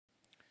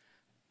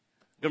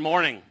Good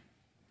morning.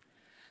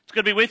 It's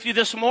good to be with you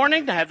this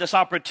morning, to have this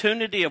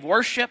opportunity of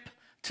worship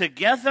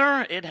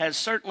together. It has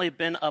certainly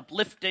been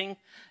uplifting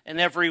in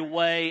every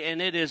way,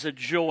 and it is a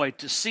joy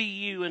to see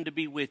you and to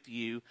be with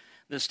you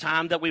this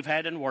time that we've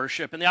had in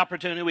worship and the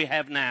opportunity we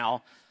have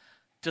now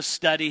to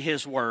study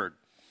His Word.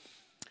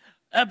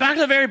 Back at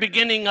the very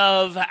beginning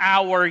of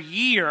our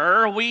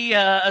year, we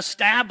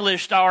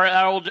established,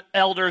 our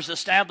elders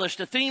established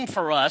a theme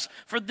for us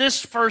for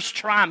this first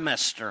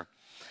trimester.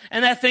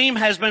 And that theme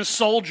has been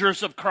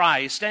Soldiers of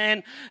Christ.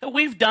 And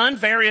we've done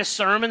various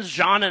sermons,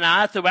 John and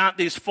I, throughout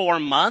these 4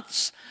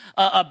 months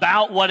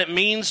about what it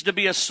means to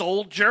be a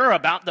soldier,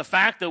 about the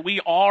fact that we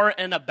are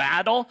in a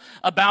battle,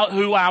 about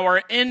who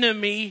our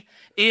enemy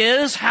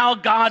is, how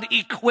God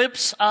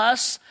equips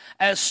us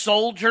as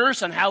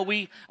soldiers, and how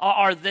we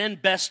are then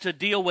best to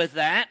deal with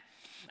that.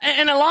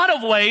 In a lot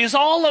of ways,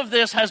 all of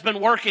this has been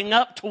working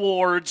up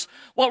towards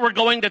what we're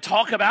going to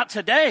talk about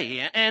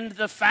today. And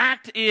the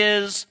fact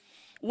is,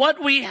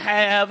 what we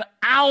have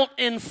out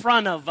in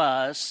front of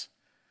us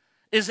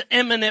is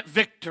imminent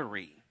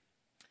victory.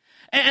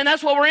 And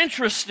that's what we're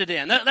interested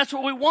in. That's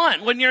what we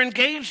want. When you're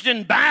engaged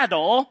in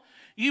battle,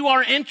 you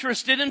are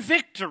interested in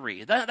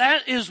victory.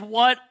 That is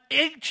what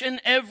each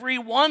and every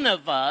one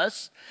of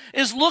us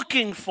is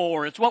looking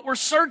for. It's what we're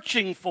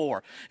searching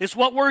for. It's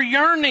what we're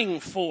yearning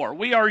for.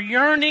 We are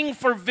yearning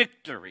for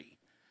victory.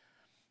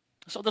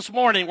 So this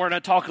morning, we're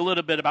going to talk a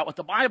little bit about what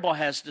the Bible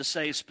has to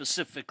say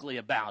specifically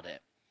about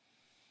it.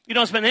 You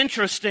know, it's been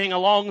interesting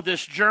along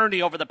this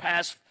journey over the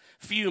past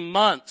few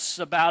months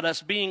about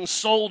us being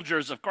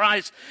soldiers of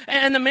Christ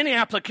and the many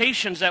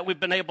applications that we've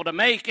been able to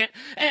make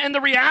and the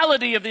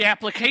reality of the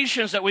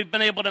applications that we've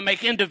been able to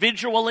make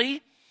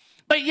individually,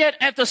 but yet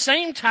at the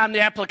same time,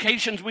 the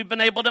applications we've been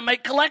able to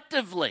make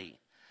collectively.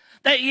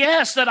 That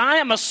yes, that I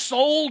am a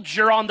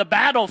soldier on the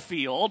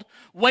battlefield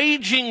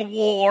waging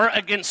war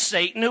against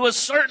Satan, who is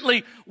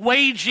certainly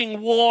waging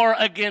war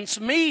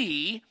against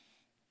me.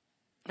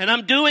 And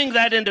I'm doing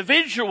that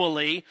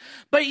individually,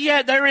 but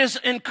yet there is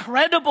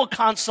incredible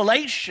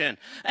consolation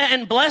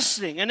and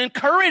blessing and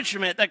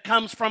encouragement that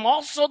comes from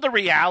also the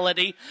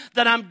reality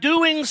that I'm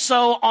doing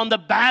so on the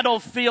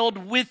battlefield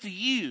with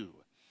you.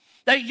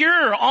 That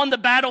you're on the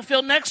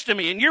battlefield next to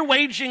me and you're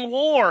waging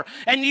war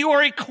and you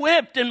are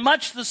equipped in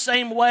much the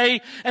same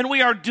way, and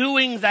we are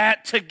doing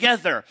that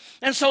together.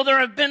 And so there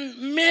have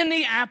been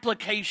many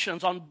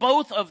applications on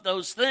both of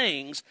those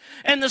things,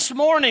 and this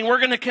morning we're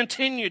going to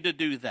continue to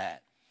do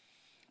that.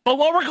 But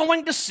what we're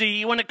going to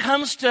see when it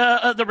comes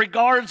to the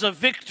regards of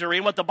victory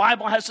and what the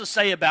Bible has to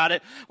say about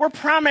it, we're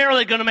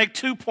primarily going to make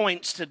 2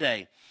 points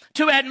today.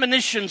 2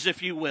 admonitions,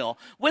 if you will,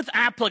 with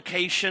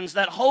applications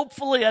that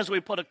hopefully as we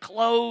put a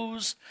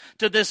close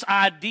to this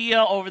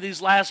idea over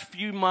these last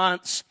few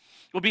months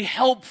will be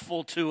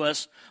helpful to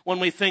us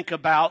when we think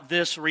about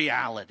this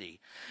reality.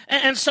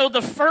 And so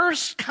the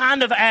first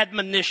kind of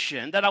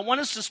admonition that I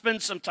want us to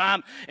spend some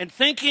time in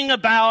thinking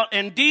about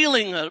and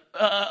dealing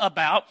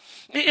about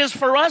is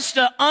for us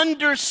to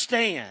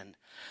understand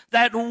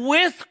that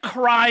with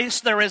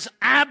Christ there is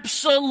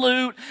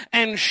absolute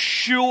and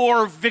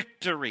sure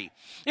victory.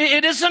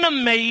 It isn't a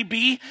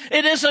maybe.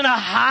 It isn't a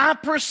high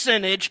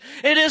percentage.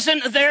 It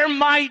isn't there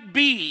might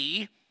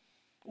be.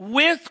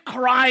 With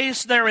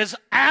Christ there is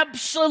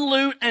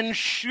absolute and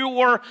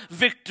sure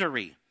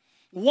victory.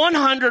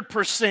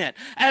 100%.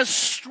 As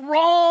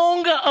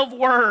strong of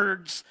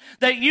words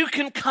that you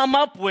can come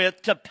up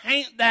with to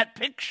paint that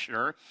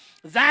picture,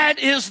 that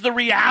is the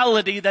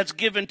reality that's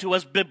given to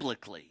us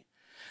biblically.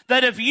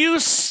 That if you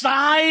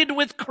side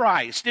with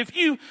Christ, if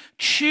you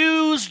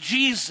choose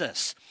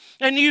Jesus,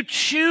 and you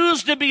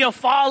choose to be a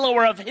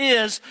follower of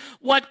His,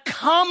 what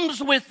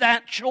comes with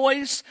that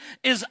choice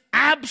is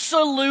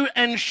absolute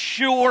and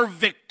sure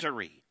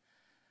victory.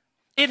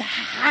 It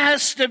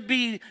has to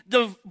be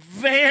the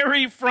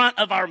very front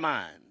of our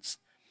minds.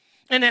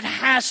 And it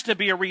has to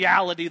be a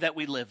reality that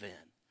we live in.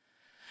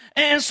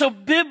 And so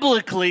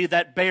biblically,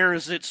 that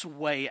bears its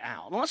way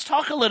out. Let's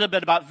talk a little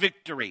bit about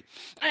victory.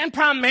 And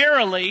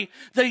primarily,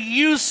 the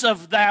use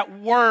of that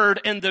word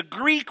in the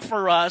Greek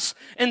for us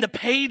in the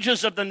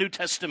pages of the New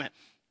Testament.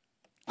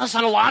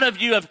 Listen, a lot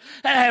of you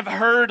have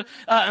heard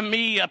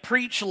me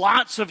preach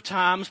lots of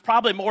times,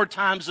 probably more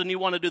times than you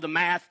want to do the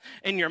math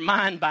in your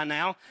mind by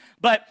now.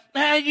 But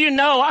you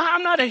know,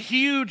 I'm not a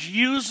huge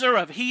user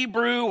of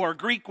Hebrew or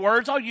Greek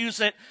words. I'll use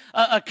it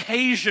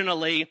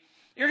occasionally.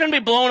 You're going to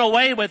be blown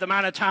away with the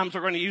amount of times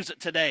we're going to use it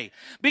today.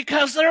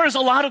 Because there is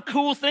a lot of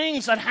cool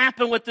things that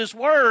happen with this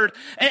word,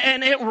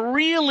 and it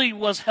really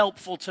was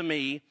helpful to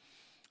me.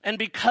 And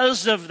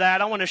because of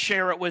that, I want to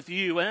share it with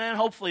you, and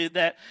hopefully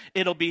that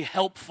it'll be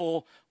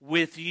helpful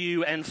with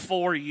you and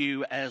for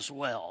you as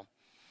well.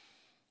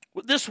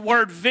 This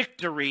word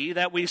victory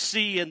that we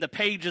see in the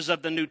pages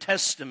of the New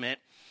Testament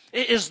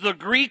is the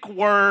Greek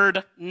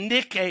word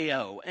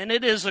nikeo. And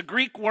it is a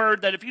Greek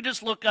word that if you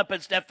just look up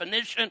its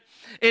definition,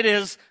 it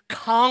is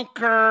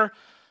conquer,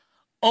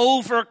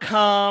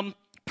 overcome,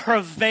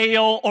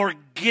 prevail or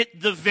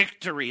get the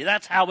victory.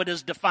 That's how it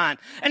is defined.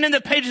 And in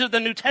the pages of the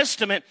New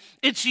Testament,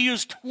 it's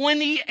used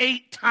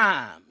 28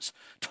 times.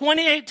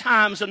 28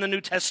 times in the New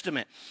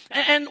Testament.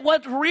 And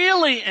what's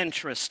really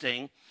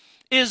interesting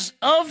is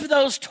of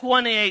those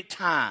 28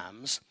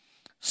 times,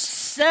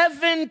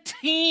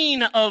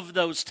 17 of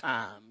those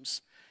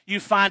times, you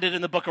find it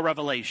in the book of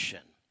Revelation.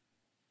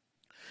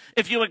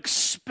 If you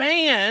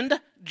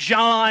expand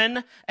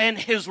John and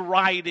his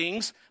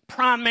writings,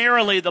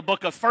 primarily the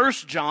book of 1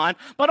 John,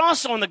 but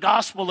also in the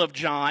Gospel of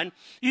John,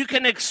 you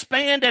can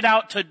expand it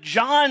out to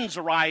John's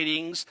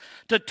writings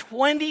to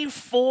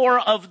 24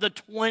 of the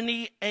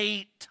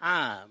 28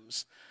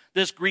 times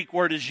this Greek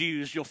word is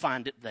used. You'll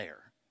find it there.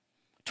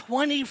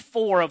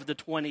 24 of the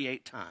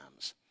 28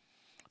 times.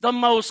 The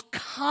most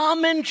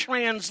common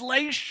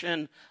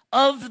translation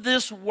of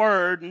this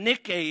word,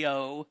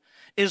 Nikeo,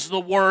 is the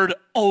word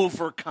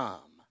overcome.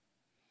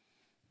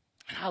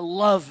 And I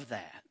love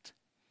that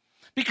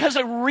because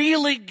it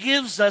really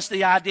gives us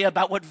the idea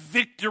about what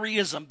victory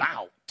is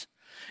about.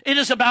 It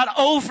is about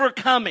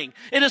overcoming.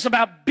 It is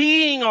about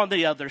being on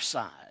the other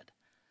side.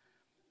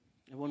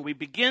 And when we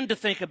begin to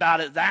think about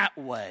it that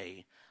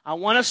way, I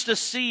want us to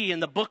see in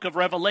the book of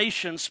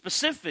Revelation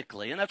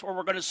specifically, and that's where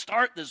we're going to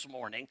start this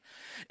morning,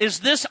 is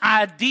this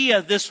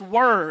idea, this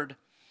word,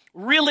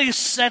 really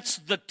sets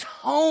the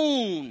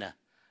tone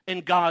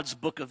in God's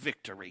book of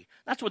victory.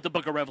 That's what the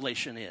book of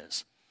Revelation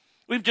is.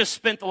 We've just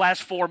spent the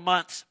last 4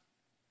 months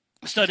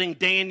studying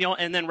Daniel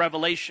and then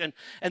Revelation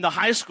in the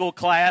high school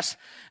class.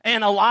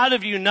 And a lot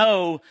of you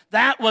know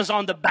that was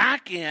on the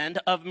back end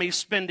of me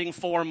spending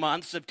 4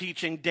 months of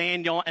teaching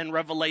Daniel and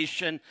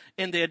Revelation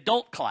in the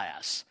adult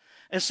class.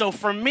 And so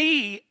for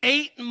me,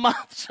 8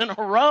 months in a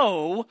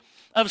row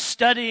of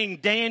studying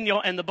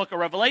Daniel and the book of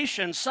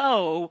Revelation.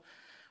 So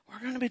we're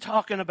going to be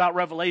talking about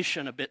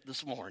Revelation a bit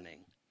this morning.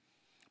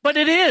 But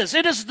it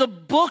is the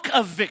book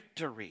of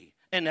victory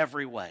in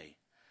every way.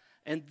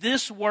 And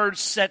this word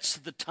sets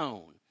the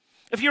tone.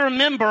 If you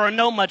remember or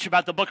know much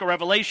about the book of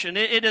Revelation,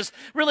 it is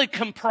really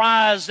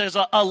comprised as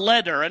a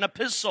letter, an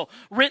epistle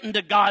written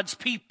to God's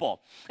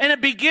people. And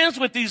it begins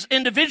with these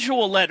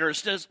individual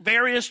letters to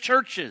various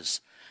churches.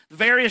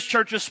 Various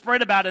churches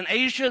spread about in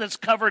Asia, that's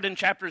covered in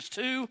chapters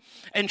 2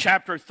 and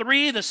chapter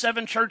 3, the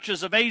 7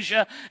 churches of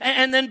Asia.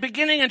 And then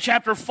beginning in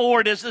chapter 4,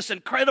 it is this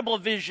incredible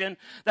vision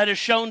that is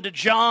shown to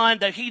John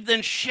that he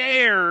then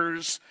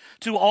shares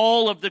to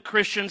all of the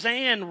Christians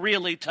and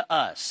really to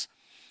us.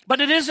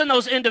 But it is in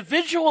those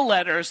individual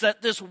letters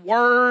that this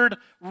word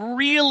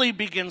really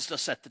begins to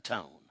set the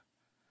tone.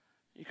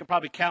 You can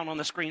probably count on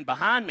the screen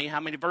behind me how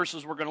many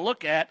verses we're going to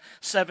look at.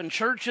 7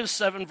 churches,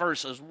 7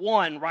 verses,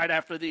 one right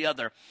after the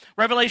other.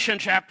 Revelation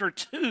chapter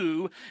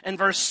 2 and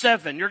verse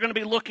 7. You're going to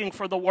be looking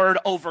for the word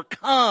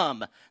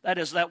overcome. That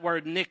is that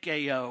word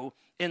Nikeo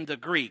in the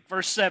Greek.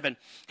 Verse 7.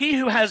 He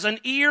who has an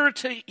ear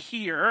to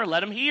hear,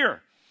 let him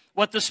hear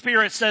what the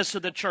Spirit says to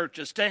the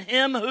churches. To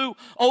him who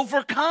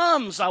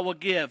overcomes, I will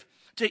give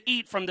to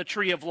eat from the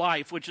tree of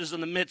life, which is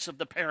in the midst of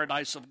the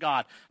paradise of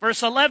God.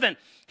 Verse 11,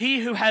 he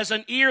who has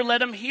an ear,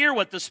 let him hear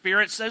what the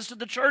Spirit says to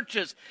the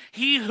churches.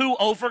 He who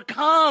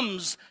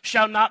overcomes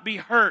shall not be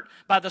hurt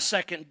by the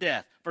second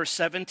death. Verse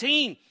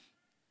 17,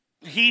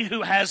 he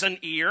who has an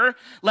ear,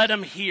 let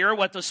him hear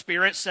what the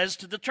Spirit says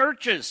to the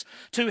churches.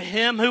 To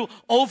him who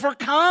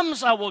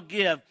overcomes, I will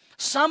give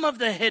some of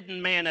the hidden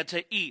manna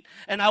to eat,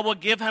 and I will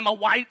give him a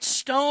white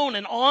stone,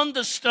 and on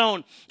the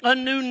stone a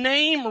new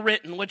name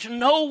written, which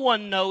no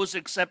one knows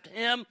except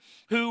him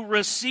who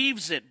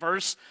receives it.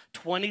 Verse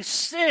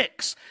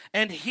 26,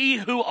 and he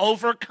who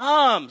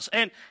overcomes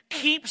and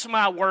keeps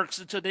my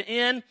works to the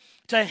end,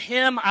 to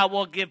him I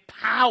will give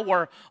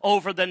power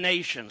over the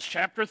nations.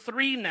 Chapter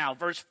 3 now,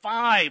 verse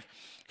 5.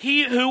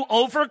 He who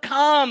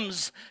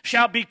overcomes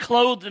shall be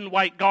clothed in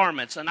white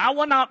garments, and I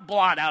will not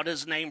blot out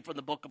his name from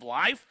the book of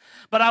life,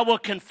 but I will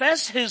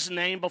confess his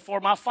name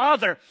before my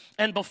Father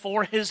and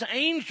before his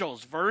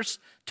angels. Verse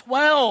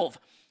 12.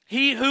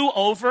 He who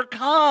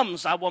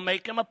overcomes, I will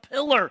make him a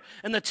pillar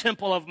in the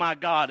temple of my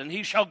God, and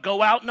he shall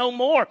go out no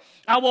more.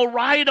 I will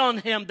write on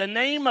him the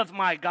name of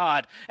my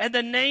God and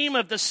the name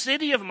of the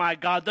city of my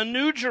God, the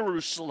New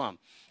Jerusalem,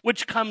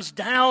 which comes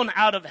down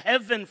out of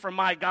heaven from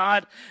my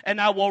God,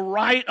 and I will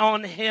write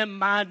on him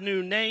my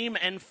new name.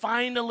 And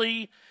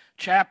finally,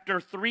 chapter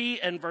 3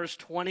 and verse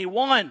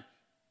 21.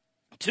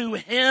 To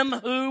him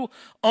who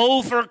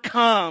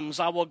overcomes,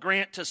 I will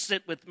grant to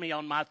sit with me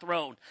on my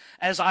throne,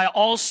 as I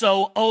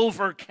also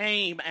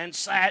overcame and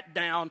sat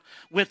down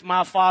with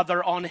my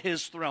Father on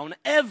his throne.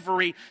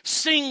 Every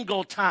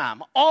single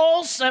time,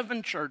 all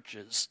 7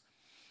 churches,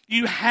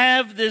 you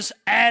have this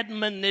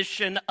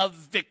admonition of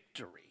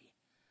victory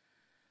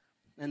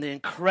and the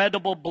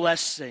incredible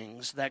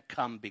blessings that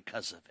come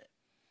because of it.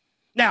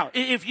 Now,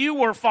 if you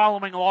were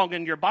following along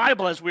in your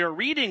Bible as we were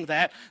reading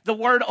that, the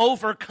word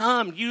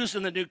overcome used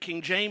in the New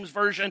King James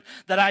Version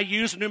that I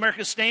use, New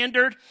American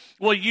Standard,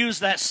 will use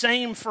that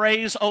same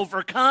phrase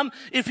overcome.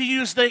 If you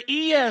use the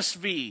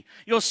ESV,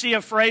 you'll see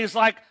a phrase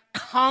like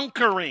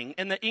conquering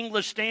in the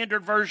English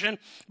Standard Version.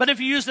 But if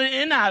you use the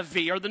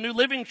NIV or the New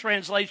Living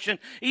Translation,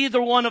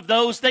 either one of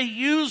those, they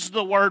use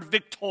the word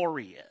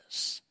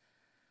victorious.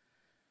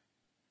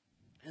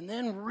 And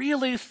then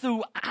really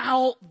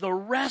throughout the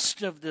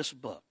rest of this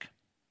book,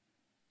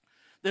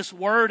 this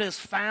word is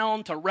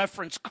found to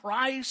reference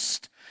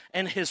Christ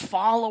and his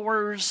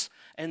followers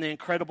and the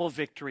incredible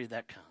victory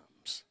that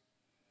comes.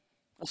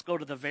 Let's go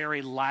to the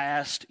very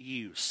last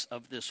use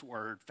of this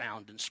word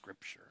found in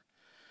Scripture.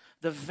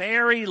 The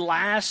very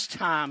last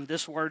time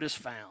this word is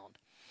found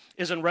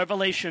is in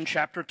Revelation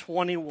chapter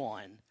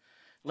 21.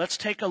 Let's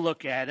take a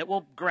look at it.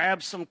 We'll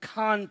grab some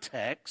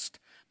context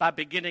by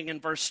beginning in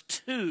verse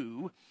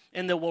 2,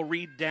 and then we'll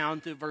read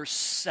down to verse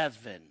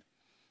 7.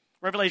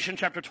 Revelation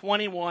chapter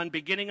 21,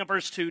 beginning of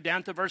verse 2,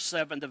 down to verse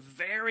 7, the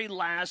very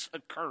last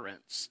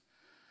occurrence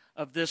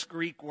of this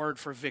Greek word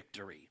for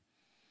victory.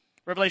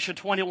 Revelation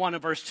 21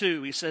 and verse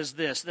 2, he says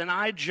this, "Then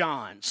I,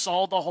 John,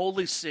 saw the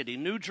holy city,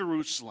 New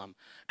Jerusalem,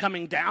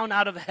 coming down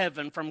out of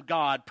heaven from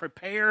God,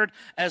 prepared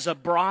as a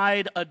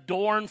bride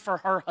adorned for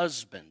her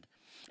husband.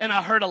 And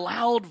I heard a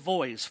loud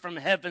voice from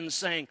heaven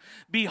saying,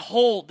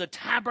 'Behold, the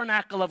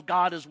tabernacle of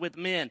God is with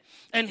men,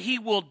 and he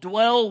will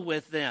dwell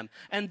with them,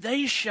 and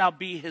they shall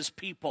be his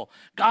people.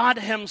 God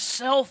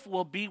himself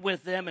will be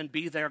with them and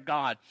be their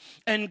God.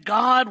 And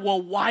God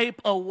will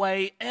wipe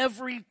away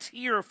every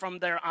tear from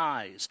their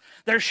eyes.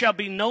 There shall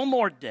be no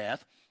more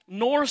death,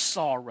 nor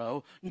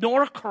sorrow,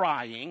 nor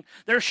crying.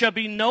 There shall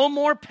be no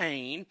more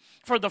pain,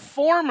 for the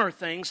former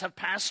things have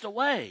passed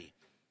away.'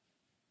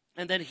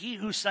 And then he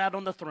who sat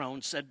on the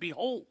throne said,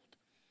 'Behold,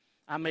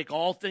 I make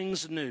all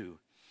things new.'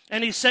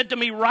 And he said to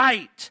me,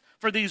 'Write,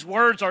 for these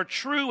words are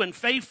true and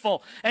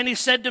faithful.' And he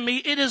said to me,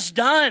 'It is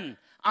done.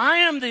 I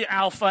am the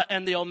Alpha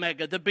and the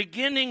Omega, the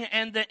beginning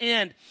and the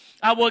end.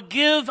 I will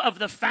give of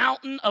the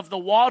fountain of the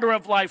water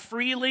of life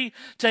freely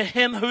to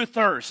him who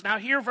thirsts.'" Now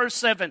here, verse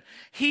 7,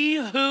 "He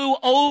who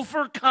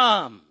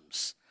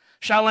overcomes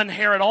shall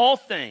inherit all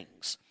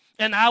things,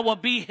 and I will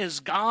be his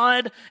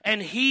God,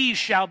 and he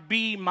shall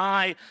be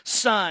my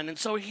son." And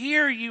so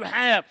here you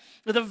have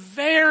the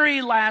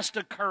very last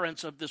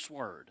occurrence of this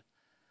word.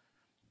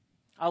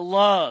 I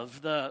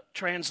love the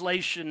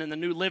translation in the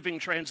New Living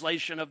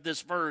Translation of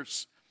this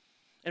verse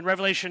in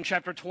Revelation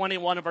chapter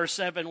 21 and verse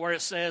 7, where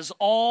it says,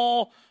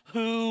 "All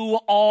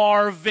who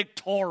are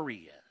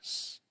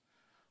victorious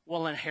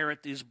will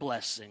inherit these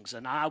blessings,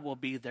 and I will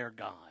be their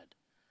God,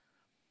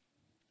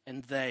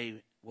 and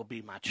they will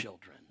be my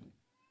children."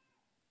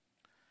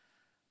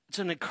 It's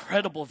an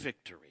incredible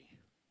victory,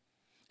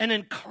 an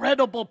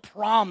incredible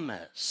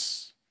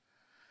promise,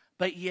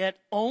 but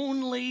yet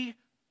only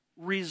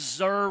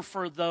reserved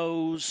for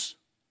those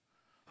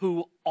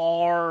who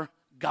are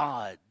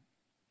God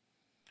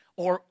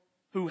or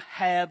who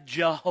have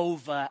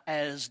Jehovah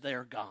as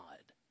their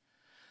God.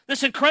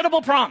 This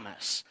incredible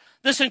promise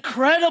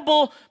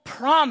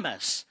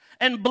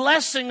and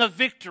blessing of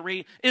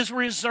victory is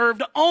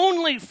reserved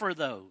only for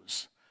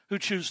those who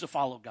choose to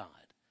follow God.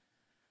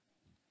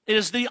 It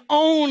is the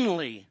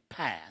only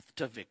path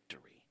to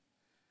victory.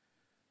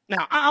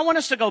 Now, I want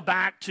us to go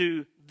back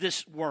to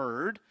this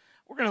word.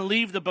 We're going to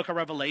leave the book of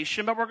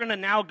Revelation, but we're going to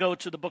now go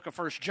to the book of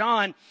 1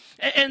 John.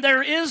 And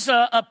there is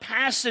a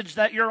passage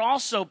that you're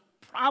also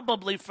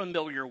probably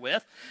familiar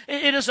with.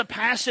 It is a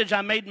passage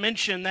I made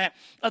mention that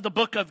the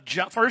book of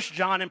 1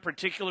 John in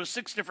particular,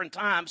 6 different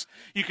times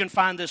you can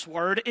find this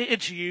word.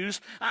 It's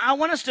used. I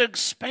want us to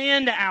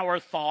expand our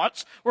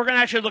thoughts. We're going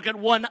to actually look at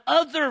one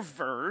other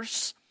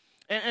verse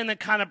and then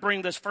kind of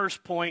bring this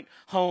first point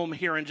home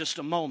here in just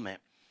a moment.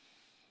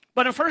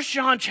 But in 1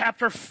 John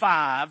chapter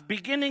 5,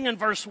 beginning in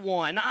verse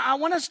 1, I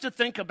want us to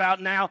think about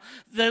now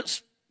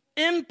this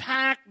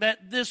impact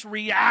that this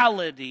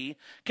reality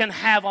can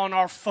have on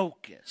our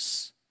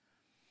focus.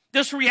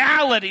 This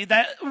reality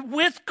that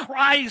with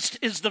Christ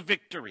is the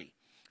victory.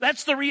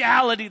 That's the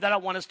reality that I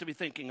want us to be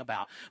thinking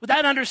about. With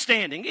that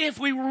understanding, if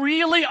we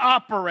really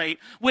operate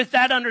with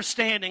that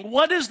understanding,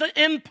 what is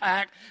the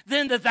impact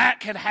then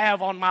that can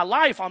have on my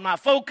life, on my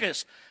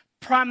focus,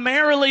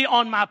 primarily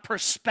on my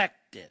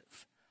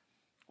perspective?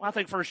 Well, I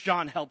think 1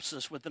 John helps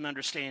us with an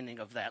understanding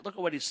of that. Look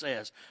at what he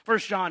says.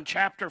 1 John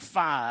chapter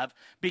 5,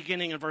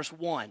 beginning in verse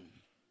 1.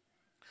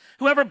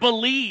 "Whoever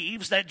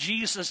believes that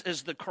Jesus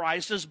is the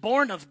Christ is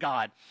born of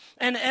God.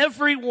 And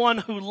everyone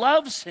who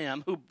loves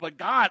him, but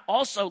God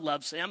also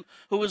loves him,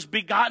 who is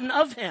begotten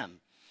of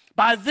him.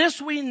 By this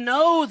we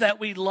know that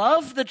we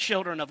love the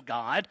children of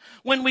God,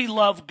 when we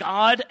love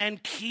God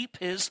and keep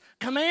his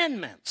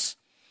commandments.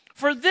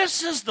 For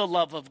this is the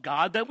love of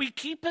God, that we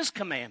keep his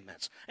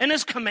commandments. And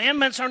his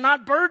commandments are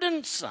not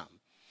burdensome.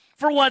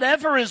 For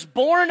whatever is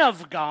born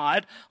of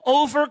God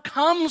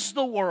overcomes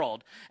the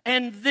world.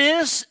 And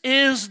this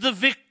is the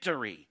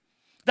victory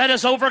that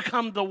has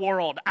overcome the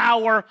world,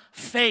 our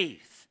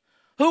faith.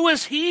 Who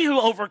is he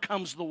who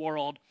overcomes the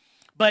world?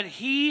 But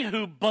he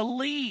who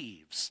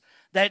believes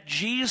that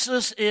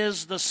Jesus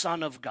is the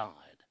Son of God.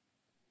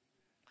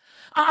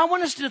 I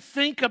want us to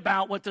think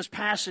about what this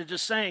passage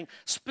is saying,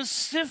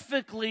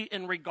 specifically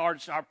in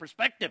regards to our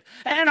perspective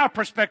and our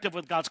perspective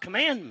with God's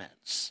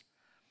commandments.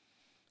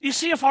 You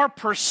see, if our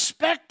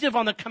perspective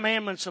on the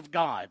commandments of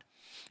God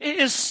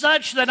is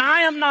such that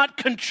I am not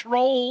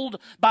controlled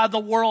by the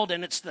world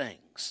and its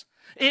things,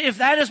 if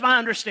that is my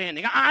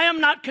understanding, I am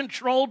not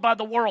controlled by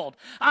the world.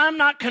 I am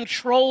not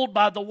controlled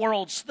by the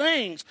world's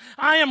things.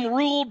 I am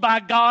ruled by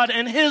God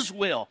and His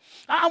will.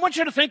 I want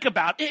you to think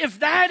about, if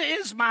that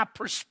is my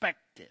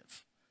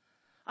perspective,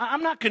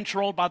 I'm not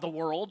controlled by the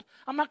world.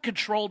 I'm not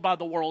controlled by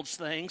the world's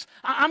things.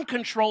 I'm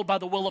controlled by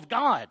the will of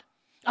God.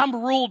 I'm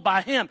ruled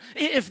by Him.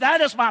 If that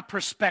is my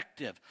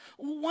perspective,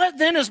 what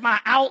then is my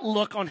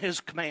outlook on His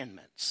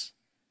commandments?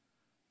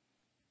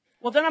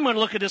 Well, then I'm going to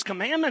look at His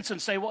commandments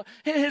and say, well,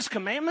 His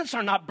commandments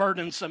are not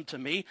burdensome to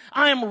me.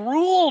 I am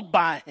ruled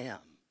by Him.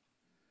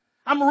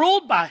 I'm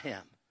ruled by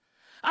Him.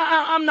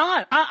 I'm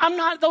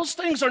not, those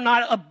things are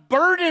not a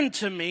burden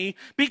to me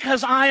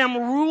because I am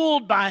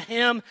ruled by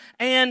Him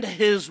and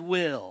His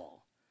will.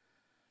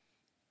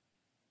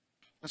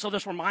 And so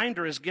this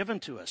reminder is given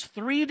to us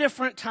 3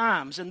 different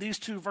times in these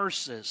 2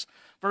 verses,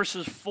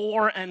 verses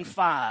 4 and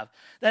 5,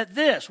 that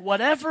this,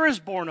 whatever is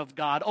born of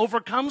God,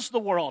 overcomes the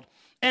world.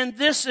 And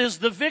this is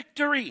the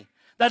victory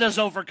that has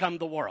overcome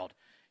the world.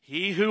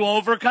 He who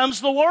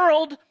overcomes the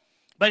world,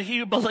 but he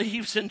who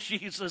believes in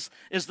Jesus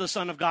is the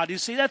Son of God. You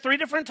see that 3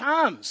 different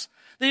times.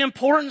 The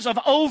importance of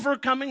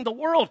overcoming the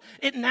world.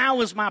 It now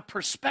is my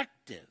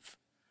perspective.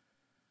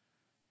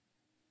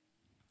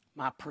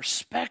 My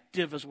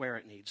perspective is where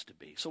it needs to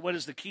be. So what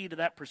is the key to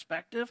that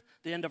perspective?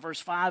 The end of verse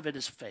 5, it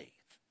is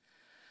faith.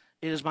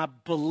 It is my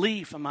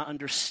belief and my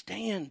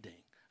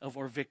understanding of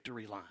where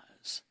victory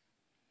lies.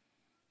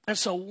 And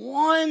so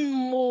one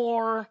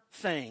more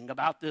thing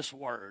about this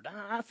word.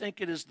 I think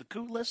it is the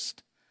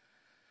coolest,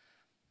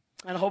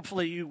 and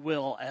hopefully you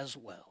will as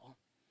well.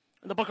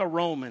 In the book of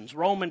Romans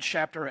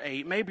chapter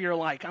 8, maybe you're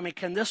like,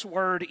 can this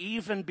word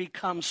even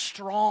become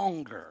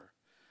stronger?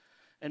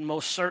 And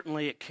most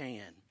certainly it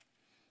can.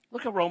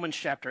 Look at Romans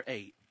chapter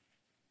 8,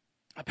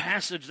 a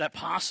passage that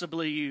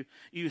possibly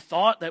you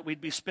thought that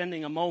we'd be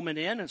spending a moment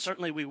in, and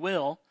certainly we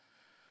will,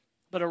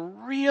 but a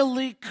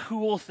really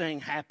cool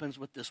thing happens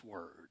with this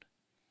word.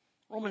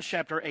 Romans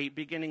chapter 8,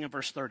 beginning in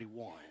verse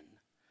 31.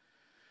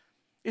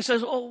 It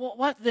says, oh,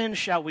 what then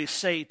shall we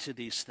say to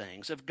these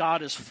things? If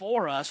God is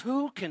for us,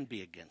 who can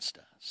be against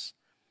us?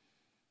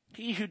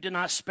 He who did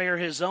not spare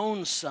His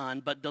own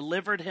Son, but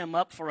delivered Him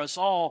up for us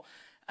all,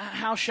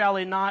 how shall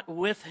He not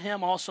with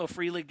Him also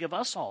freely give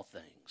us all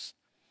things?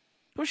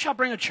 Who shall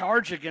bring a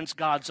charge against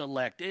God's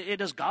elect?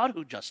 It is God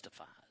who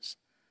justifies.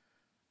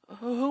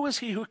 Who is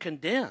he who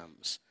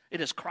condemns?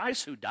 It is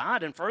Christ who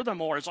died and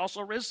furthermore is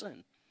also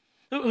risen.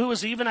 Who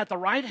is even at the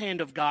right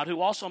hand of God,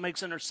 who also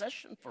makes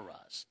intercession for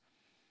us?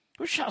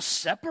 Who shall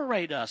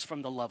separate us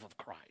from the love of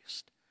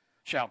Christ?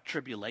 Shall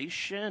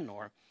tribulation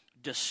or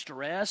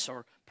distress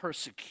or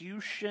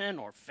persecution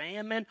or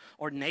famine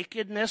or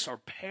nakedness or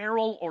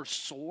peril or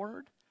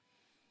sword?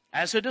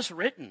 As it is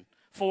written,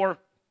 for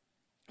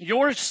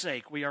your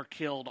sake we are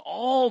killed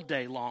all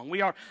day long.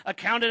 We are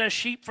accounted as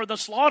sheep for the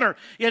slaughter.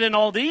 Yet in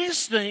all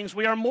these things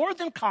we are more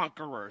than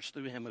conquerors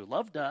through Him who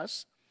loved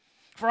us.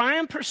 For I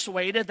am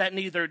persuaded that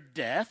neither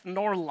death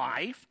nor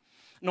life,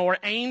 nor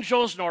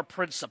angels, nor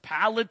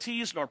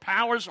principalities, nor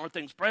powers, nor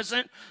things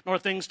present, nor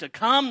things to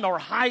come, nor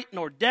height,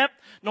 nor depth,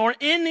 nor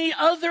any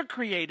other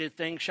created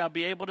thing shall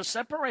be able to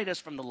separate us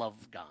from the love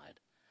of God,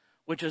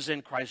 which is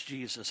in Christ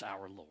Jesus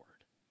our Lord.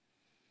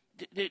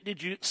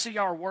 Did you see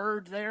our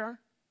word there?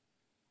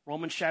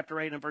 Romans chapter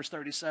 8 and verse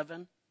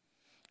 37.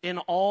 In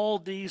all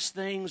these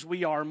things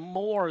we are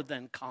more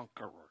than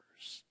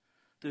conquerors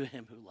through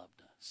Him who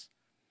loved us.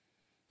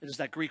 It is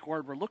that Greek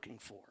word we're looking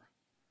for.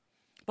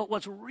 But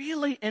what's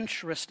really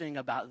interesting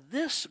about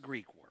this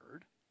Greek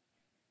word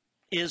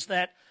is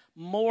that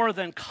more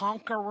than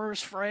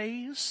conquerors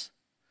phrase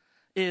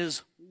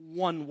is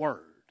one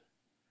word.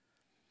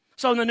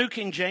 So in the New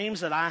King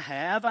James that I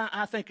have,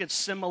 I think it's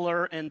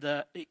similar in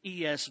the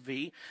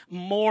ESV,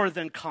 more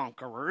than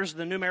conquerors.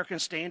 The New American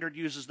Standard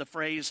uses the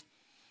phrase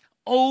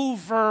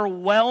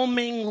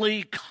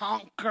overwhelmingly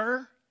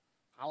conquer.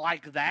 I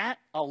like that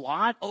a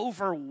lot,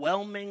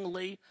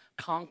 overwhelmingly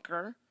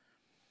conquer.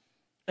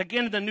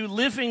 Again, the New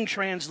Living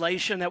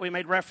Translation that we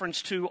made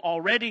reference to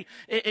already,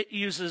 it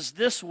uses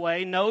this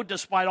way, no,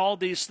 despite all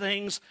these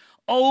things,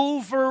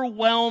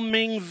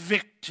 overwhelming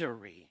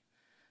victory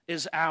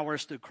is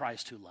ours through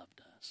Christ who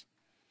loved us.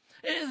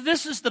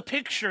 This is the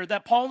picture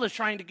that Paul is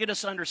trying to get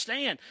us to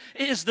understand,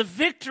 is the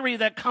victory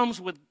that comes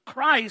with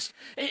Christ.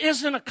 It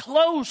isn't a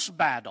close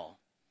battle.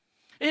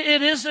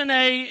 It isn't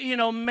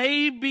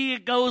maybe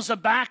it goes a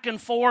back and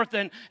forth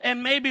and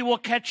maybe we'll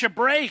catch a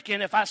break,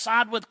 and if I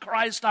side with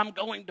Christ, I'm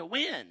going to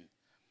win.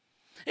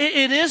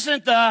 It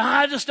isn't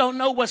I just don't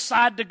know what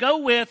side to go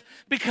with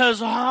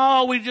because,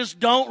 we just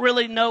don't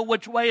really know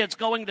which way it's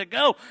going to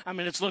go.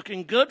 It's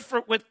looking good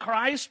with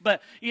Christ,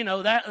 but,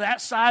 that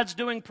side's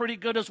doing pretty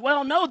good as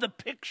well. No, the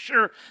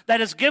picture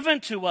that is given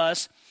to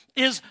us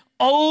is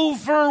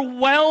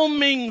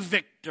overwhelming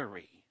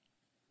victory.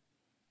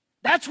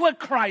 That's what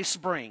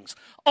Christ brings.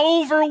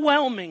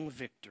 Overwhelming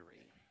victory.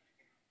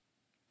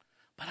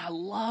 But I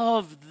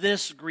love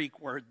this Greek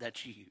word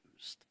that's used.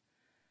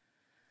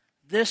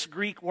 This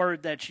Greek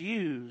word that's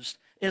used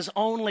is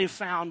only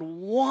found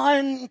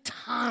one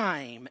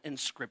time in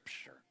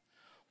Scripture.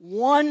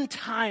 One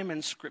time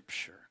in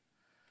Scripture.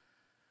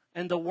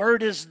 And the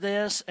word is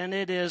this, and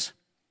it is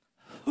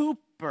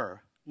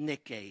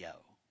hupernikeo.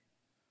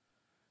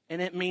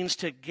 And it means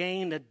to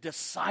gain a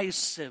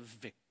decisive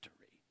victory.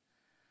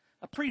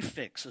 A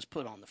prefix is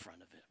put on the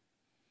front of it.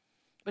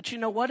 But you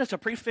know what? It's a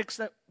prefix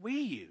that we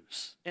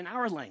use in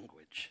our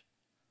language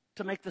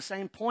to make the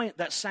same point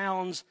that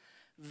sounds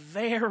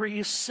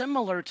very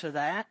similar to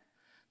that.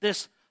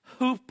 This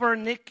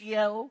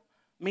hupernikeo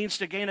means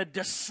to gain a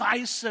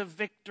decisive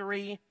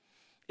victory.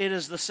 It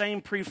is the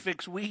same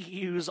prefix we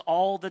use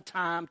all the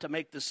time to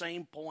make the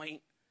same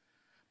point,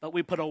 but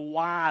we put a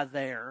Y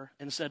there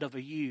instead of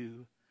a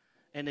U,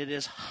 and it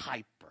is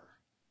hyper.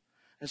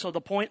 And so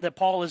the point that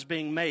Paul is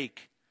being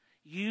make,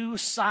 you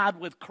side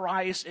with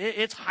Christ,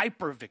 it's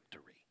hyper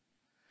victory.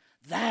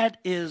 That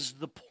is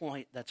the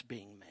point that's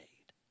being made.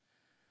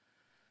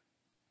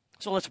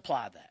 So let's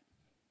apply that.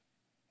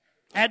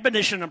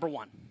 Admonition number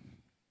 1.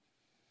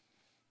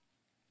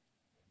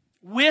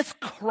 With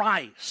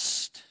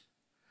Christ,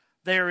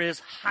 there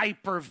is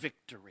hyper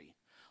victory,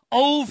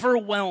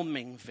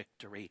 overwhelming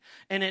victory,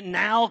 and it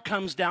now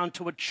comes down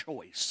to a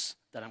choice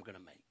that I'm going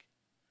to make.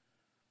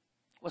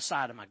 What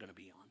side am I going to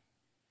be on?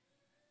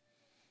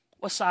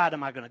 What side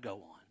am I going to go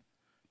on?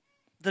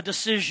 The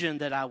decision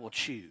that I will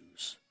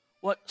choose.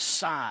 What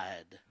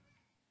side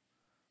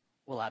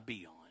will I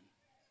be on?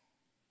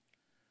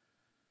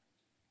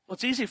 Well,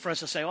 it's easy for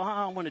us to say, well,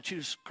 I want to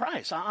choose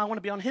Christ. I want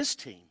to be on his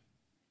team.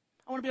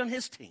 I want to be on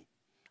his team.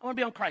 I want to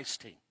be on Christ's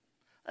team.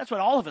 That's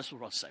what all of us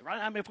would say,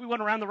 right? I mean, if we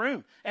went around the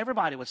room,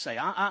 everybody would say,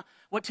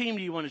 what team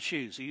do you want to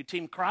choose? Are you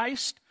team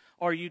Christ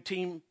or are you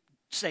team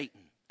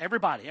Satan?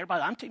 Everybody,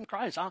 I'm team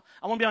Christ. I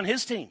want to be on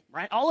his team,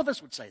 right? All of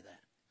us would say that.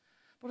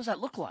 What does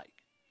that look like?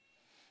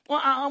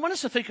 Well, I want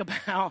us to think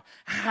about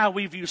how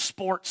we view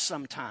sports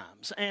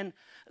sometimes. And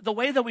the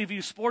way that we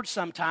view sports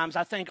sometimes,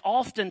 I think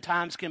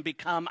oftentimes can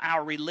become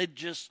our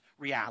religious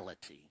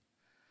reality.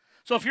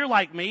 So if you're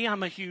like me,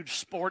 I'm a huge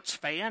sports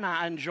fan.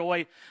 I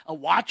enjoy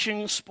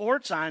watching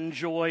sports. I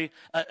enjoy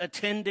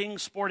attending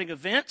sporting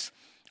events.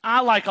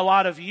 I, like a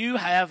lot of you,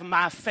 have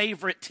my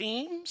favorite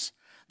teams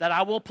that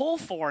I will pull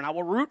for and I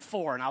will root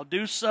for, and I'll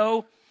do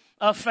so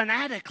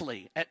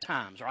fanatically at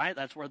times, right?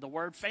 That's where the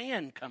word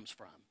fan comes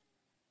from.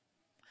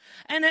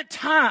 And at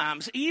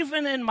times,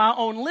 even in my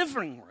own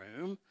living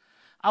room,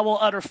 I will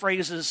utter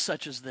phrases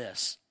such as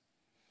this.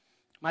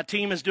 My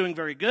team is doing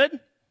very good,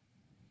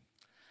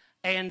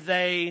 and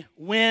they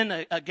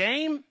win a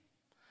game,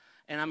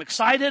 and I'm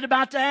excited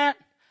about that,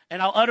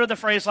 and I'll utter the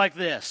phrase like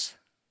this: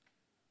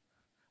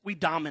 we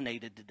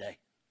dominated today.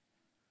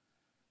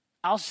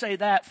 I'll say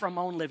that from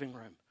my own living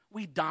room.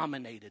 We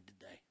dominated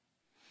today.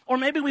 Or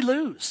maybe we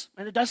lose,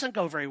 and it doesn't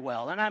go very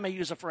well, and I may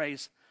use a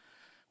phrase,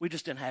 we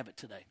just didn't have it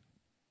today.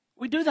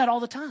 We do that all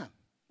the time.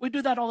 We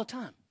do that all the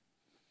time.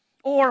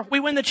 Or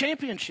we win the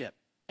championship,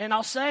 and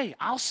I'll say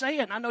it,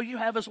 and I know you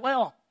have as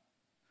well.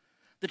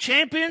 The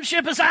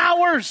championship is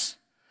ours.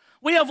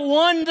 We have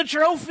won the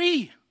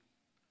trophy.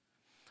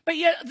 But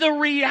yet the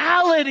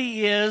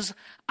reality is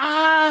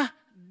I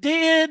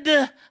did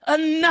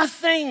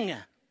nothing.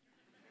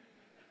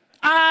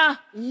 I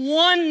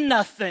won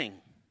nothing.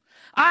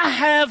 I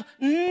have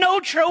no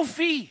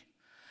trophy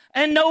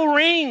and no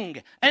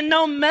ring and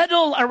no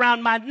medal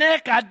around my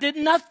neck. I did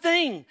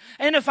nothing.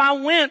 And if I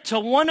went to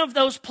one of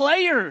those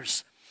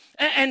players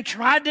and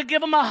tried to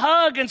give him a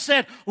hug and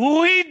said,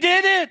 we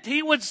did it,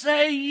 he would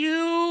say,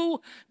 you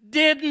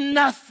did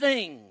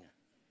nothing.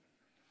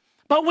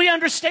 But we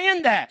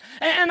understand that.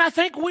 And I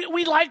think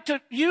we like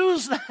to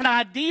use that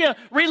idea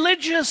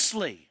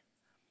religiously.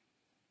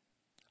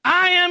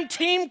 I am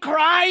Team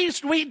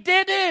Christ. We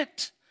did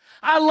it.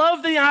 I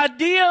love the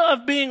idea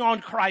of being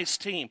on Christ's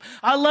team.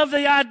 I love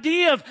the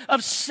idea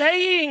of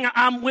saying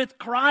I'm with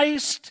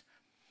Christ.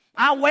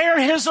 I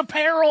wear his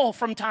apparel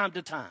from time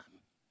to time.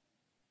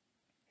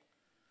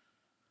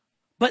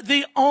 But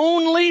the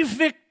only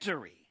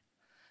victory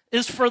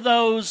is for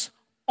those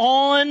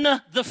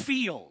on the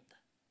field,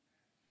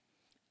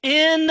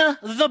 in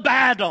the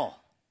battle.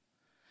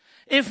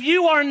 If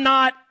you are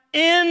not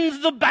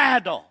in the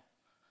battle,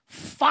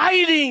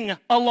 fighting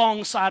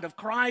alongside of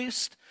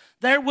Christ,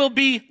 there will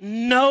be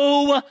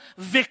no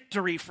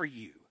victory for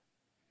you.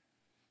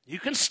 You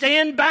can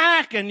stand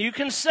back and you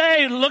can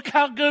say, look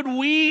how good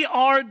we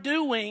are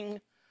doing.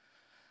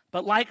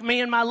 But like me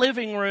in my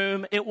living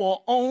room, it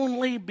will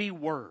only be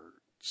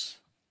words.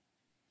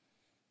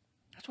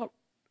 That's what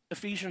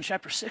Ephesians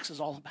chapter 6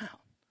 is all about.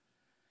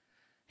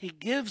 He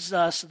gives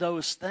us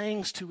those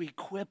things to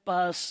equip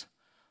us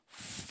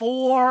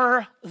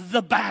for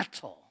the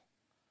battle,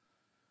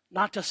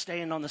 not to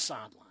stand on the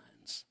sidelines.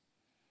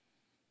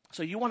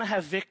 So you want to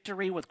have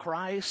victory with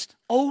Christ,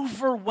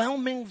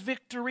 overwhelming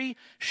victory,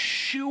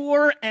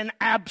 sure and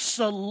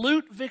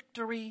absolute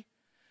victory.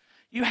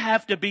 You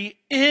have to be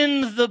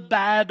in the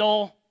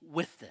battle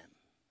with them.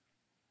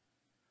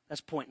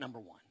 That's point number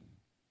one.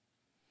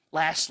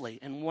 Lastly,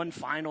 in one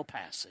final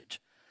passage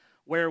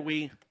where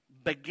we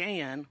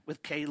began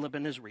with Caleb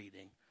and his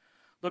reading,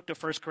 look to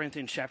 1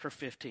 Corinthians chapter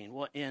 15.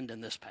 We'll end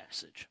in this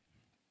passage.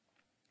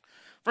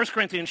 1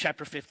 Corinthians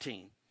chapter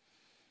 15.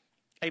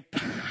 A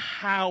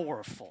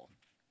powerful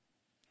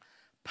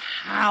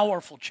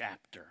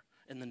chapter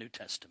in the New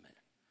Testament.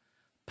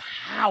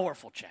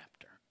 Powerful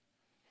chapter.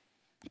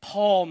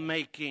 Paul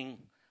making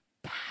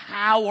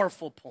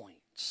powerful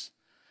points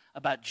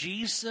about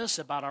Jesus,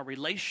 about our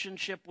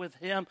relationship with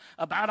him,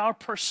 about our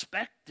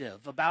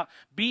perspective, about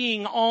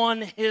being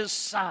on his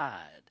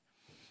side.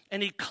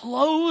 And he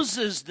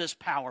closes this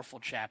powerful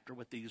chapter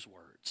with these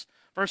words.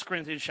 1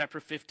 Corinthians chapter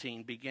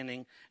 15,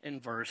 beginning in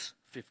verse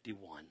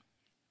 51.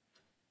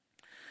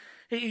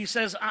 He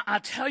says, I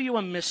tell you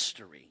a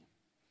mystery.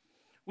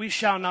 We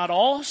shall not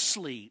all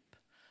sleep,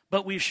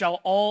 but we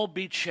shall all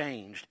be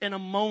changed in a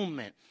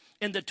moment,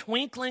 in the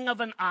twinkling of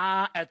an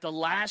eye at the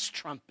last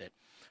trumpet.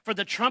 For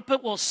the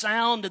trumpet will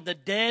sound, and the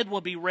dead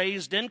will be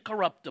raised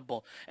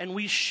incorruptible, and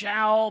we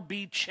shall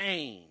be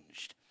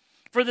changed.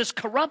 For this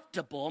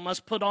corruptible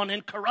must put on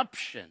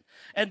incorruption,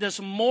 and this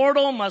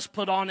mortal must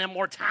put on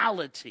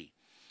immortality.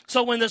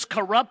 So when this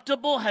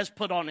corruptible has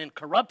put on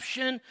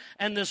incorruption,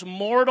 and this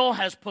mortal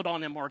has put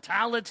on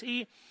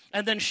immortality,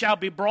 and then shall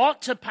be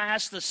brought to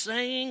pass the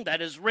saying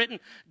that is written,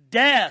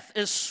 death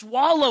is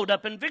swallowed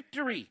up in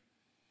victory.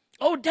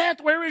 O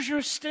death, where is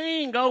your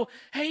sting? O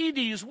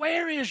Hades,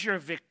 where is your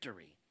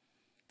victory?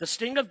 The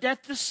sting of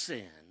death is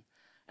sin,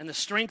 and the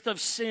strength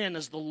of sin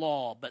is the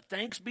law. But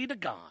thanks be to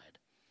God,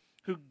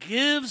 who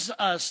gives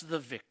us the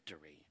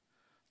victory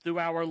through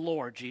our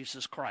Lord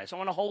Jesus Christ. I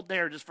want to hold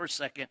there just for a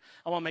second.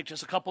 I want to make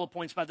just a couple of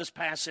points by this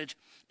passage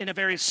in a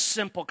very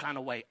simple kind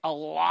of way. A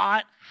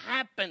lot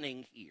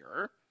happening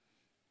here.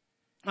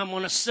 I'm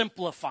going to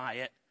simplify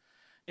it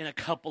in a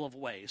couple of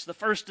ways. The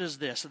first is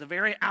this. At the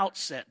very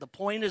outset, the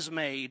point is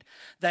made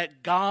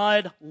that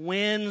God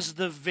wins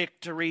the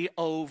victory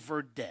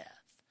over death.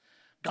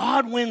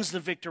 God wins the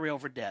victory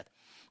over death.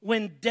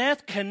 When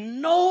death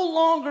can no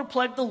longer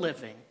plague the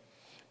living,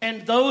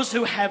 and those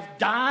who have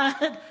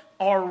died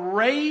are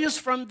raised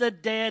from the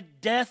dead,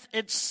 death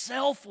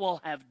itself will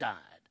have died.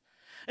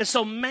 And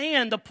so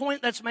man, the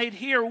point that's made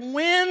here,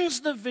 wins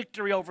the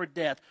victory over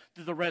death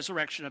through the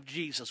resurrection of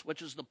Jesus,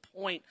 which is the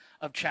point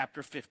of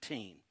chapter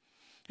 15.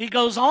 He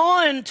goes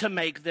on to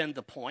make then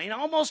the point,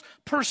 almost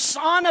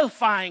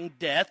personifying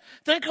death.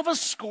 Think of a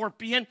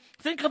scorpion,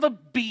 think of a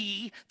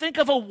bee, think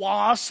of a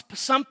wasp,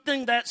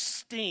 something that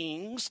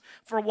stings.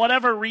 For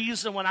whatever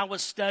reason, when I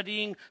was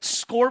studying,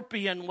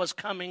 scorpion was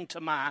coming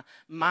to my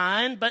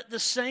mind, but the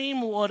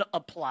same would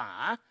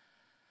apply.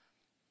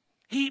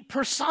 He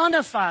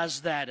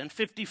personifies that in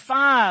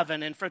 55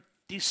 and in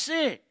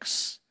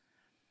 56.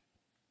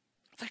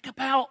 Think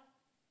about,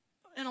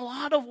 in a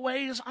lot of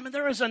ways,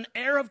 there is an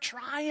air of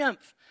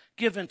triumph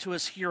given to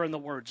us here in the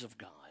words of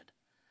God.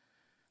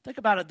 Think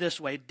about it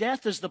this way.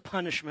 Death is the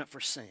punishment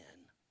for sin.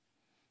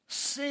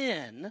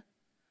 Sin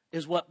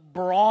is what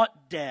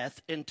brought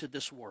death into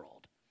this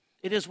world.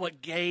 It is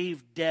what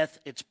gave death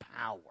its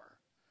power.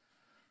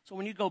 So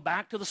when you go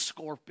back to the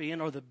scorpion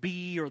or the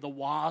bee or the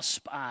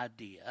wasp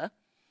idea,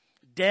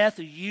 death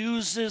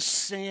uses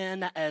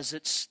sin as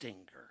its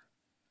stinger.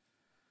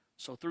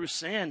 So through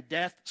sin,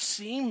 death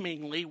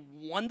seemingly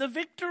won the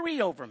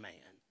victory over man.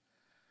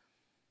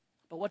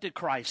 But what did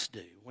Christ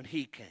do when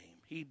he came?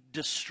 He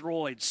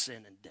destroyed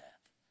sin and death.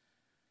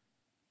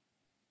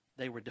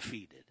 They were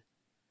defeated.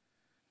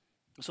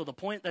 So the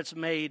point that's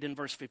made in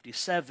verse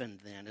 57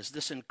 then is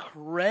this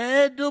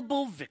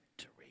incredible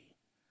victory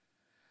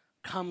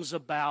comes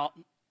about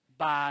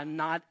by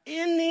not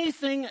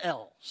anything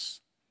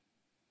else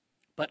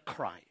but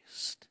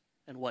Christ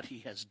and what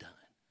he has done.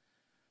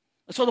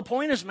 So the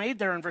point is made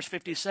there in verse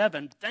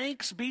 57.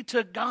 Thanks be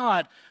to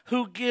God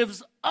who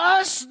gives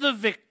us the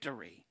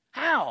victory.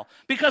 How?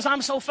 Because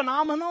I'm so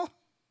phenomenal?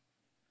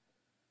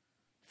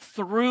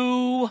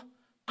 Through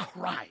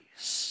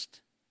Christ.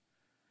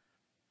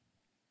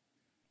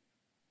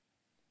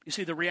 You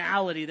see, the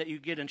reality that you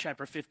get in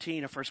chapter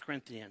 15 of 1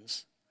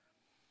 Corinthians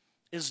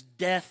is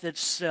death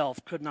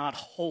itself could not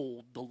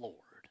hold the Lord.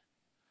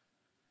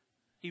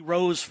 He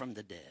rose from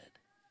the dead,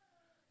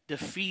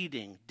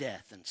 defeating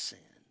death and sin.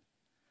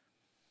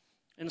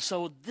 And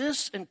so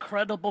this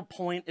incredible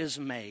point is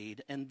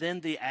made, and then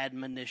the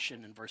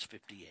admonition in verse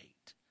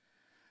 58.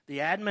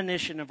 The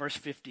admonition in verse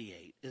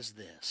 58 is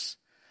this.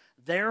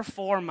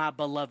 Therefore, my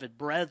beloved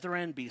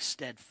brethren, be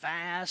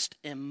steadfast,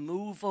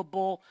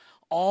 immovable,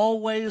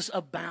 always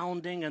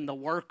abounding in the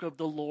work of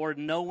the Lord,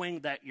 knowing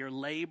that your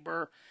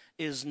labor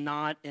is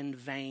not in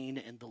vain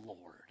in the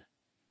Lord.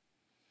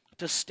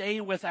 To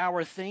stay with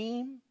our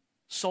theme,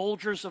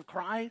 soldiers of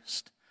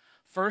Christ,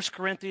 1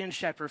 Corinthians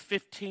chapter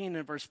 15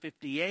 and verse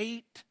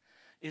 58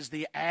 is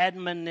the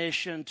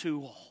admonition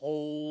to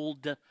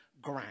hold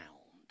ground.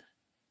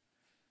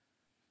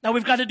 Now,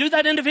 we've got to do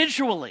that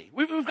individually.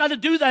 We've got to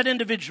do that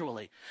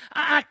individually.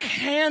 I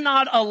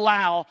cannot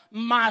allow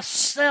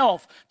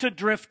myself to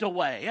drift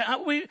away.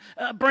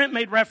 Brent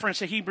made reference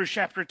to Hebrews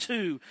chapter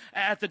 2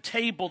 at the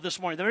table this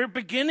morning, the very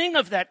beginning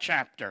of that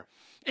chapter.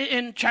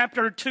 In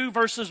chapter 2,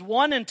 verses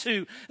 1 and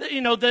 2,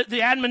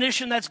 the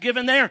admonition that's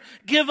given there,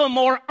 give a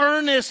more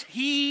earnest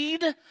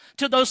heed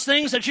to those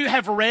things that you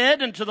have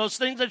read and to those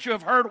things that you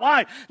have heard.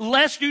 Why?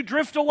 Lest you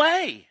drift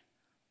away.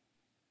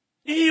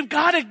 You've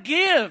got to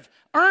give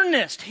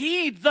earnest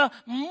heed, the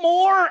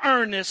more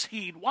earnest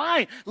heed.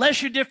 Why?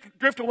 Lest you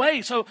drift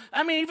away. So,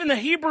 even the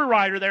Hebrew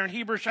writer there in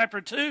Hebrews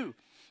chapter 2,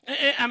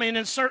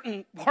 in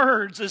certain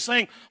words is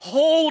saying,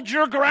 hold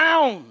your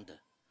ground.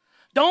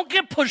 Don't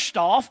get pushed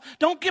off.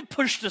 Don't get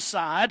pushed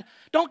aside.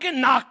 Don't get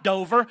knocked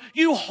over.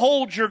 You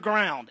hold your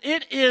ground.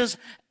 It is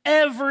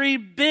every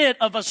bit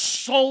of a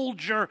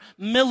soldier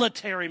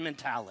military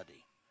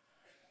mentality.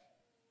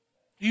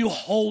 You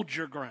hold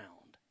your ground.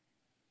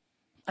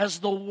 As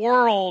the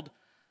world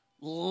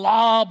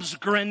lobs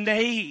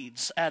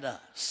grenades at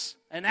us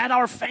and at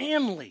our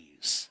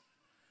families,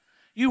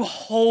 you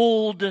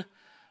hold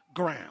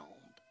ground.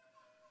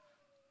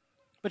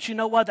 But you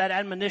know what? That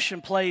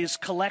admonition plays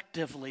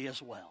collectively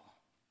as well.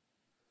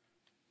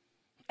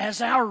 As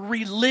our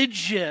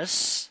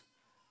religious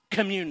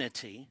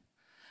community,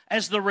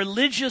 as the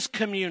religious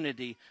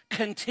community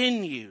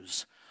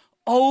continues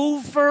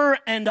over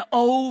and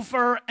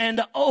over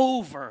and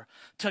over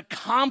to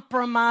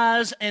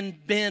compromise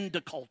and bend the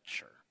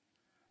culture.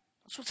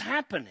 That's what's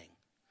happening.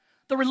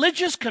 The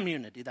religious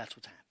community, that's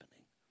what's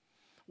happening.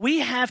 We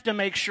have to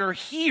make sure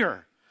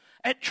here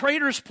at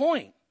Traders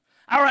Point,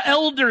 our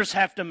elders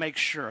have to make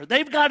sure.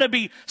 They've got to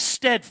be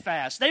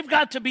steadfast. They've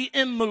got to be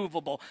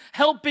immovable,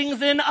 helping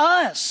then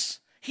us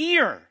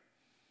here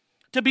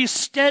to be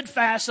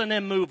steadfast and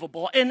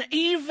immovable. And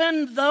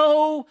even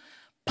though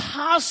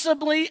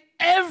possibly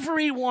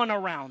everyone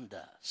around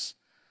us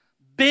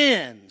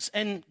bends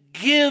and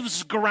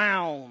gives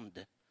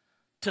ground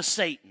to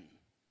Satan,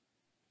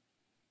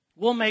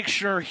 we'll make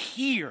sure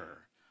here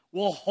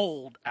we'll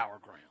hold our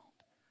ground.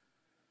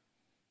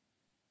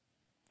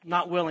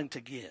 Not willing to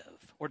give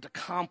or to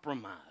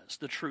compromise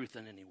the truth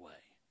in any way.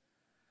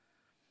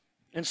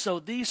 And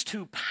so these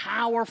two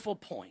powerful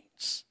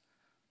points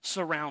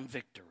surround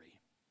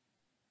victory.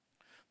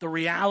 The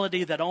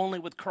reality that only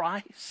with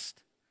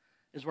Christ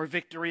is where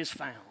victory is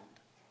found.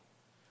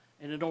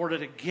 And in order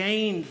to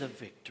gain the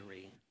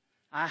victory,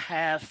 I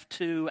have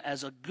to,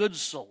 as a good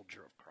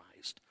soldier of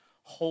Christ,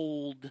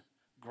 hold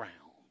ground.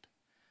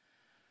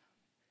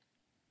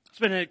 It's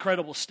been an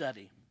incredible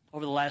study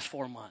over the last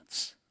 4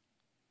 months.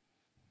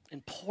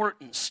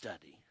 Important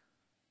study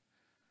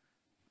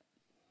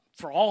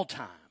for all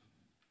time.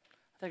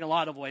 I think a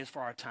lot of ways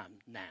for our time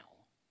now.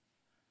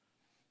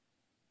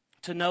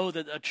 To know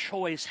that a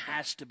choice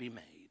has to be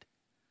made.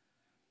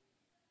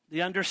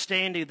 The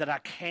understanding that I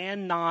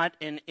cannot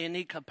in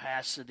any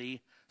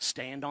capacity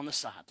stand on the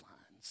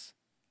sidelines.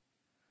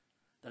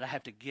 That I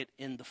have to get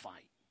in the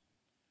fight.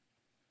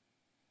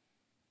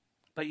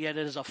 But yet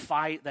it is a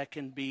fight that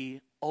can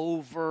be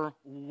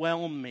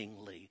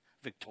overwhelmingly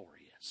victorious.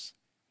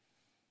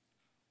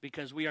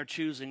 Because we are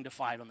choosing to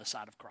fight on the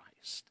side of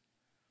Christ.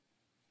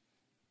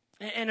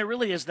 And it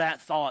really is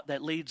that thought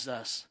that leads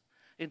us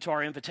into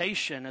our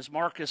invitation as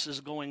Marcus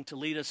is going to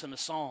lead us in a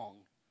song.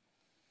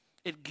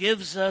 It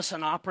gives us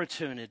an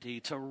opportunity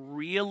to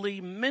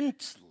really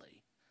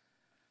mentally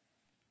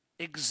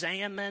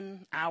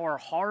examine our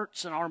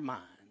hearts and our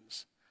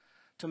minds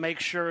to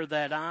make sure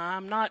that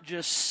I'm not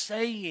just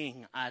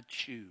saying I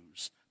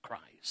choose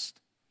Christ,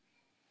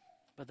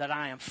 but that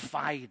I am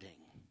fighting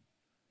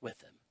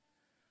with Him.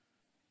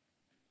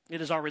 It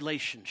is our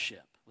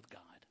relationship with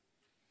God.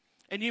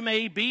 And you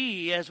may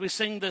be, as we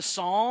sing this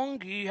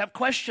song, you have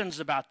questions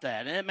about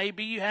that. And it may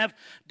be you have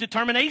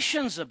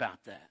determinations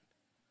about that.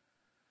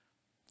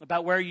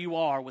 About where you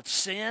are with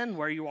sin,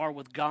 where you are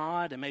with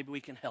God, and maybe we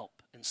can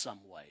help in some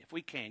way. If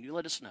we can, you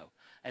let us know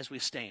as we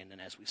stand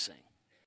and as we sing.